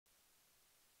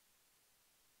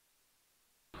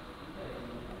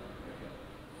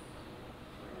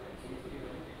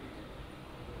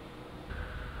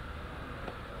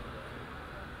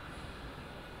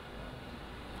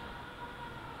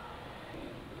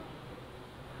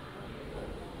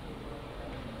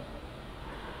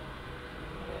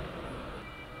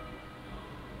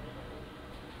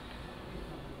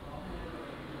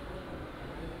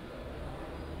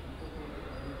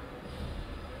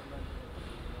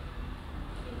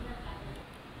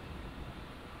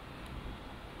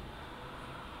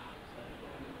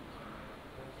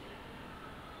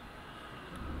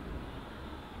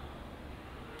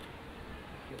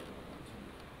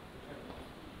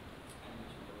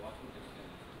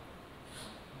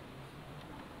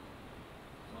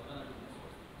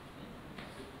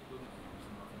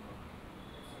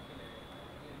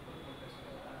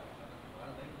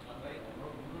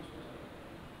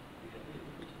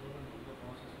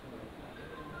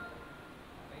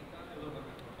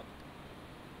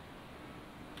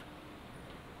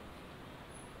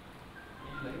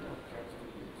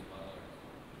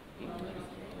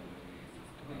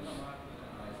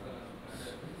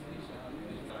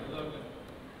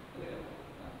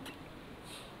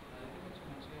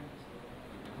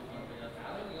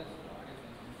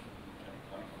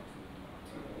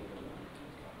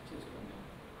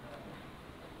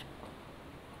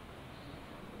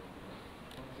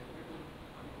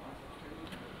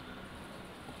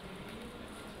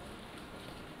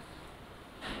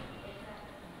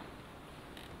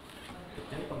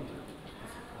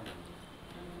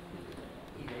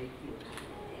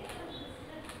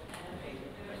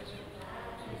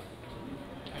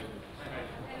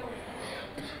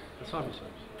Sorry.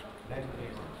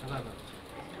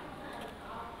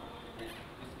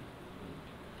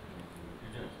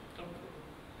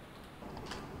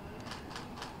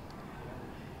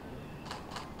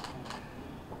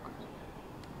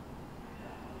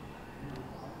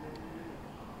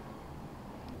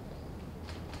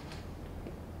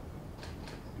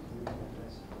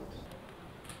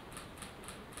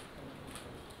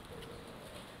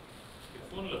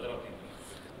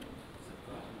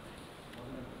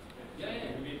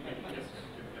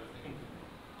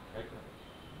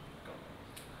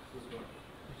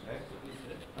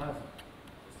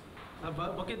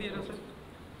 Okay, dear sir.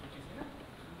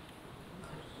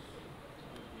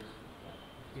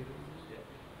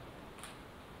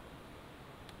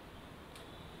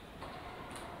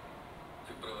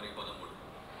 February 13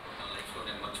 నా లైఫ్లో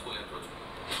నేను మర్చిపోలేని రోజు.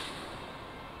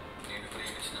 నేను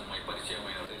ప్రేమించిన అమ్మాయి పరిచయం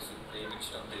అయినా తెలుసు,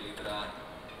 ప్రేమించడం తెలియదురా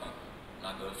నా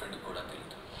గర్ల్ ఫ్రెండ్ కూడా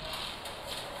తెలియదు.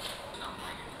 నా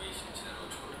అమ్మాయిని ద్వేషించిన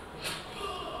రోజు కూడా.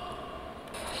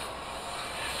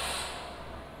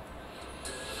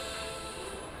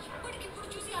 ఇప్పటికిప్పుడు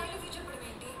చూసి ఐ లవ్ యూ చెప్పడం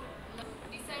ఏంటి?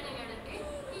 డిసైడ్ అయ్యాడంటే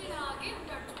ఇలాగే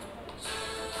ఉంటాడు.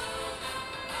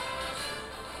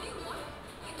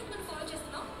 ఎందుకు నన్ను ఫాలో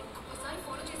చేస్తున్నావు? ఒక్కసారి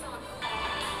ఫాలో చేసావు అనుకో.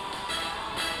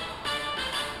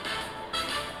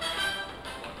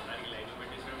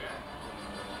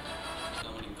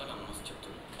 ఇంకా నా మనసు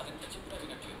చెప్తుంది, అదంతా చెప్పినా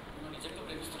వినట్లేదు. నువ్వు నిజంగా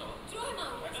ప్రేమిస్తున్నావా?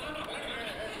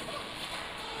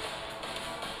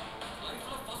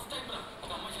 లైఫ్లో ఫస్ట్ టైం రా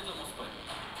ఒక అమ్మాయి చేతిలో మోసపోయాను.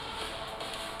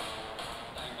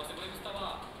 Time pass ప్రేమిస్తావా?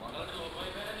 మొదలటి లోపం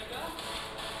అయిపోయారా నీక?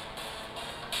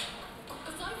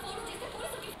 ఒక్కసారి ఫాలో చేస్తే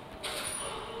పోలీసుకి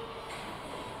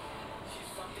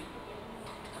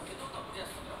నాకేదో తప్పు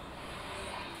చేస్తుందా?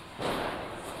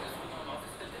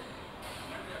 ఆఫీస్కి వెళ్తే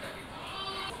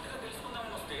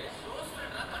తెలుసుకుందామని వస్తే క్లోజ్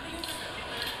ఫ్రెండ్ రా తల్లి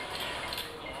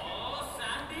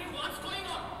శాండీ వాట్స్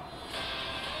గోయింగ్ ఆన్?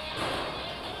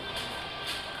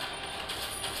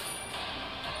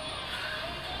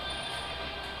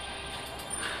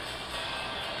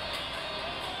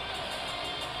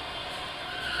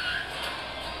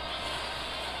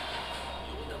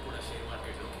 యువత కూడా షేర్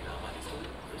మార్కెట్లోకి రావాలి. So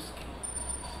risky.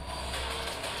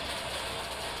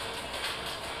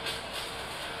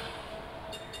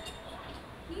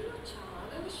 మీరు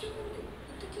చాలా విషయం ఉంది.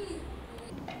 ఇంతకీ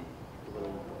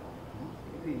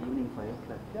evening 5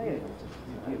 o'clock. Yeah.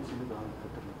 It's on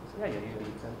Photoshoot.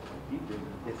 Yeah. Keep doing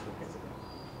it. Yes, okay.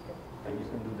 And you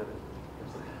can do the rest.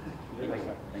 Right.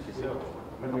 Thank you, sir.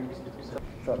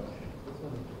 Sir.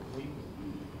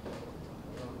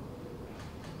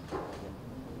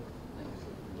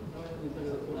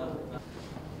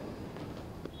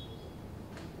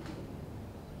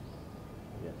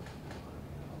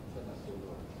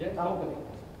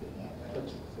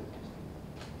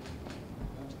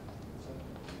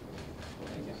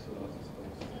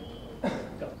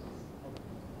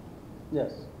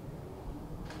 Yes.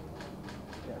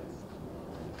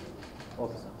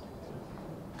 Okay, sir.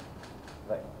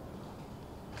 Right.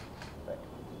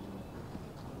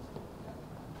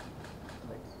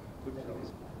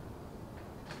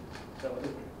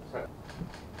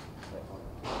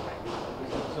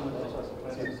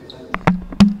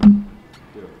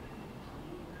 Good.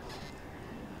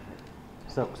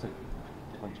 Sir,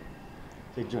 కొంచెం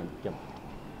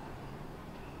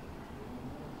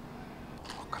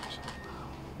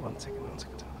One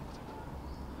second.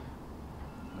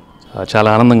 చాలా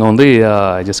ఆనందంగా ఉంది.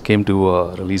 I just came to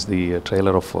release the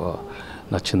trailer of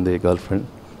Nachindi Girlfriend.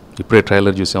 ఇప్పుడే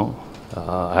trailer చూసాం.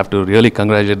 I have to really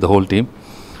congratulate the whole team.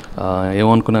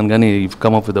 ఏమనుకున్నాను కానీ you've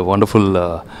come up with a wonderful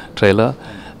trailer.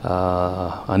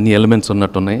 అన్ని elements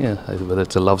ఉన్నట్టున్నాయి. Whether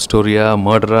it's a love story,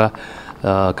 murder,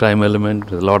 crime element,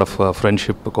 a lot of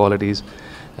friendship qualities,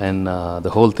 and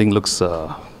the whole thing looks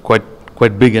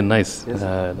quite big and nice. Yes.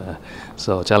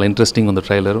 So చాలా interesting on the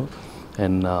trailer,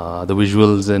 and the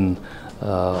visuals and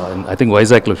I think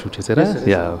Vizag lo shoot chesara.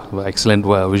 Yeah, excellent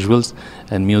visuals,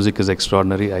 and music is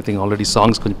extraordinary. I think already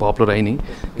songs konja popular ayini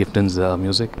Gifton's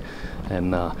music, and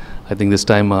I think this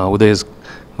time Uday is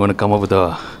going to come up with a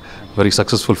very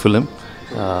successful film.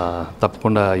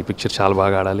 తప్పకుండా ఈ picture చాలా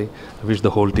బాగా ఆడాలి. I wish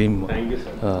the whole team,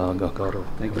 Gaurav,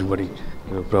 everybody,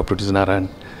 producer Narayan,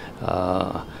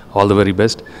 all the very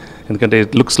best. ఎందుకంటే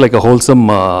it looks like a wholesome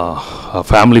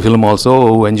family film also,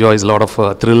 who enjoys a lot of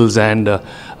thrills and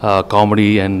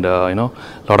comedy and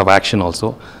lot of action also.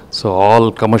 So all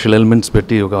commercial elements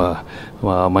పెట్టి ఒక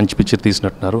మంచి picture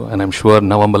తీసినట్టున్నారు. And I'm sure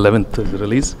November 11th is the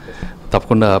release.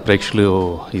 తప్పకుండా ప్రేక్షకులు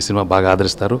ఈ cinema బాగా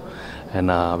ఆదరిస్తారు. And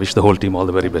wish the whole team all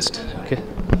the very best. Okay?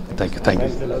 Thank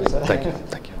you.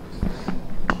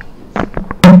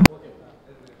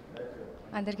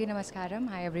 Andarki Namaskaram.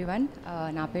 Hi everyone.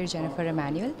 Na peru Jennifer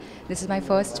Emmanuel. This is my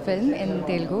first film in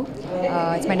Telugu.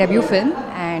 It's my debut film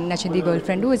and Nachindi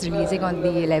Girlfriendu is releasing on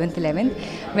the 11th.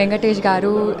 Venkatesh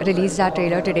garu released our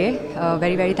trailer today.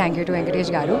 Very thank you to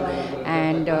Venkatesh garu,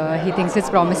 and he thinks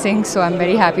it's promising, so I'm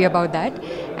very happy about that.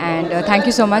 And thank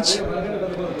you so much.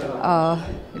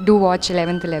 Do watch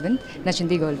 11th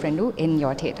Nachindi Girlfriendu in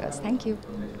your theaters. Thank you.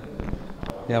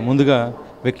 ముందుగా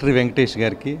victory Venkatesh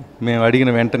గారికి మేము అడిగిన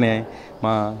వెంటనే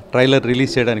మా trailer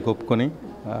release చేయడానికి ఒప్పుకొని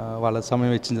వాళ్ళ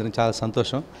సమయం ఇచ్చిందని చాలా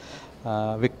సంతోషం.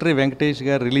 విక్టరీ వెంకటేష్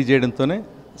గారు రిలీజ్ చేయడంతోనే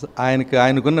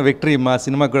ఆయనకున్న విక్టరీ మా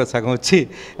సినిమాకి కూడా సగం వచ్చి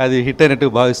అది హిట్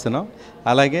అయినట్టు భావిస్తున్నాం.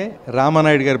 అలాగే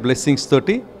రామానాయుడు గారి బ్లెస్సింగ్స్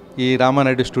తోటి ఈ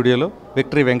రామానాయుడు స్టూడియోలో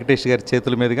విక్టరీ వెంకటేష్ గారి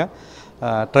చేతుల మీదుగా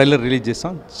ట్రైలర్ రిలీజ్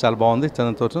చేస్తాం. చాలా బాగుంది, చాలా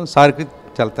సంతోషం. సార్కి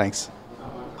చాలా థ్యాంక్స్.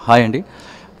 హాయ్ అండి.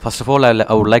 First of all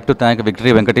I would like to thank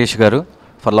victory Venkatesh గారు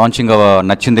ఫర్ లాంచింగ్ అవర్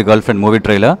నచ్చింది గర్ల్ ఫ్రెండ్ మూవీ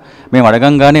ట్రైలర్. మేము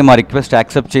అడగంగానే మా రిక్వెస్ట్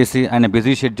యాక్సెప్ట్ చేసి ఆయన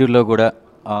బిజీ షెడ్యూల్లో కూడా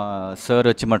సార్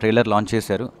వచ్చి మా ట్రైలర్ లాంచ్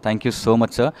చేశారు. Thank you so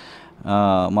much sir.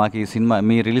 మాకు ఈ సినిమా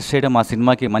మీ రిలీజ్ చేయడం మా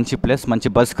సినిమాకి మంచి ప్లస్,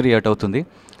 మంచి బజ్ క్రియేట్ అవుతుంది.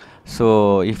 సో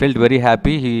ఈ felt very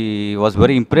happy. He was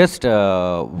very impressed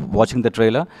watching the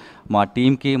trailer. మా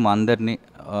టీమ్కి మా అందరినీ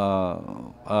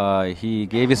he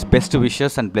gave his best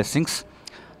wishes and blessings.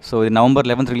 So ఇది November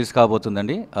 11th రిలీజ్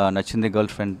కాబోతుందండి నచ్చింది girl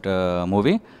friend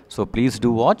movie. So please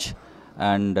do watch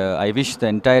and I wish the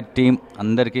entire team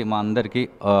మా అందరికీ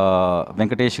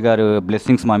వెంకటేష్ గారు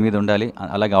blessings మా మీద ఉండాలి,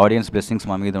 అలాగే ఆడియన్స్ బ్లెస్సింగ్స్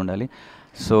మా మీద ఉండాలి.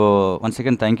 So once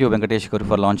again thank you Venkatesh గారు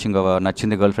ఫర్ లాంచింగ్ అవర్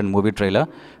నచ్చింది girl friend movie trailer.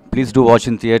 Please do watch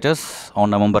in theatres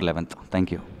on November 11th.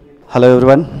 Thank you. Hello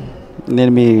everyone,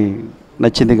 నేను మీ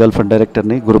నచ్చింది గర్ల్ ఫ్రెండ్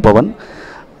డైరెక్టర్ని గురుపవన్.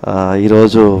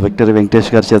 ఈరోజు విక్టరీ వెంకటేష్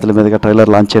గారి చేతుల మీదుగా ట్రైలర్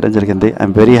లాంచ్ చేయడం జరిగింది.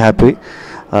 I'm very happy.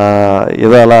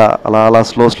 ఏదో అలా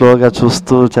స్లోగా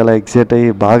చూస్తూ చాలా ఎక్సైట్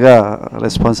అయ్యి బాగా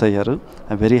రెస్పాన్స్ అయ్యారు.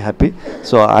 I'm very happy.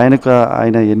 సో ఆయన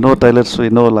ఎన్నో ట్రైలర్స్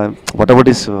ఎన్నో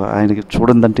వటబటీస్ ఆయనకి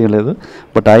చూడందంటే ఏం లేదు,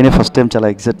 బట్ ఆయనే ఫస్ట్ టైం చాలా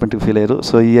ఎక్సైట్మెంట్గా ఫీల్ అయ్యారు.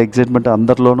 సో ఈ ఎక్సైట్మెంట్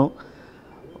అందరిలోనూ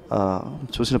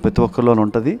చూసిన ప్రతి ఒక్కరిలోనూ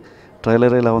ఉంటుంది.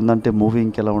 ట్రైలర్ ఎలా ఉందంటే మూవీ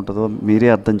ఇంకెలా ఉంటుందో మీరే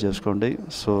అర్థం చేసుకోండి.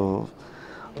 So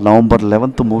November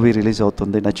 11th movie release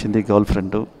అవుతుంది నచ్చింది గర్ల్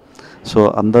ఫ్రెండ్. సో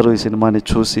అందరూ ఈ సినిమాని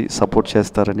చూసి సపోర్ట్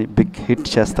చేస్తారని, బిగ్ హిట్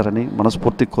చేస్తారని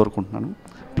మనస్ఫూర్తిగా కోరుకుంటున్నాను.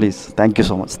 Please, thank you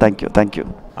so much. Thank you.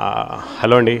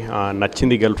 Hello అండి.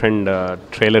 నచ్చింది గర్ల్ ఫ్రెండ్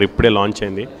ట్రైలర్ ఇప్పుడే లాంచ్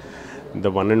అయింది.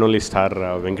 The one and only star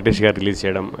Venkatesh గారు రిలీజ్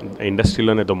చేయడం,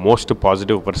 ఇండస్ట్రీలోనే the most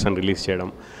positive person release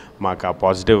చేయడం, మాకు ఆ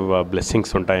పాజిటివ్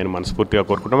బ్లెస్సింగ్స్ ఉంటాయని మనస్ఫూర్తిగా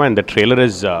కోరుకుంటాం. And the trailer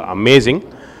is amazing.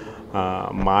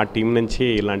 మా టీం నుంచి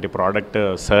ఇలాంటి ప్రోడక్ట్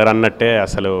సార్ అన్నట్టే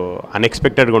అసలు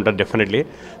అన్ఎక్స్పెక్టెడ్గా ఉంటుంది definitely.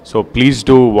 So please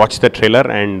do watch the trailer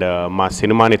and మా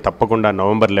సినిమాని తప్పకుండా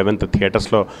November 11th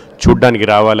థియేటర్స్లో చూడ్డానికి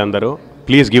రావాలి అందరూ.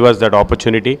 Please give us that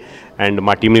opportunity and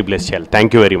మా టీమ్ని బ్లెస్ చేయాలి.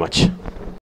 Thank you very much.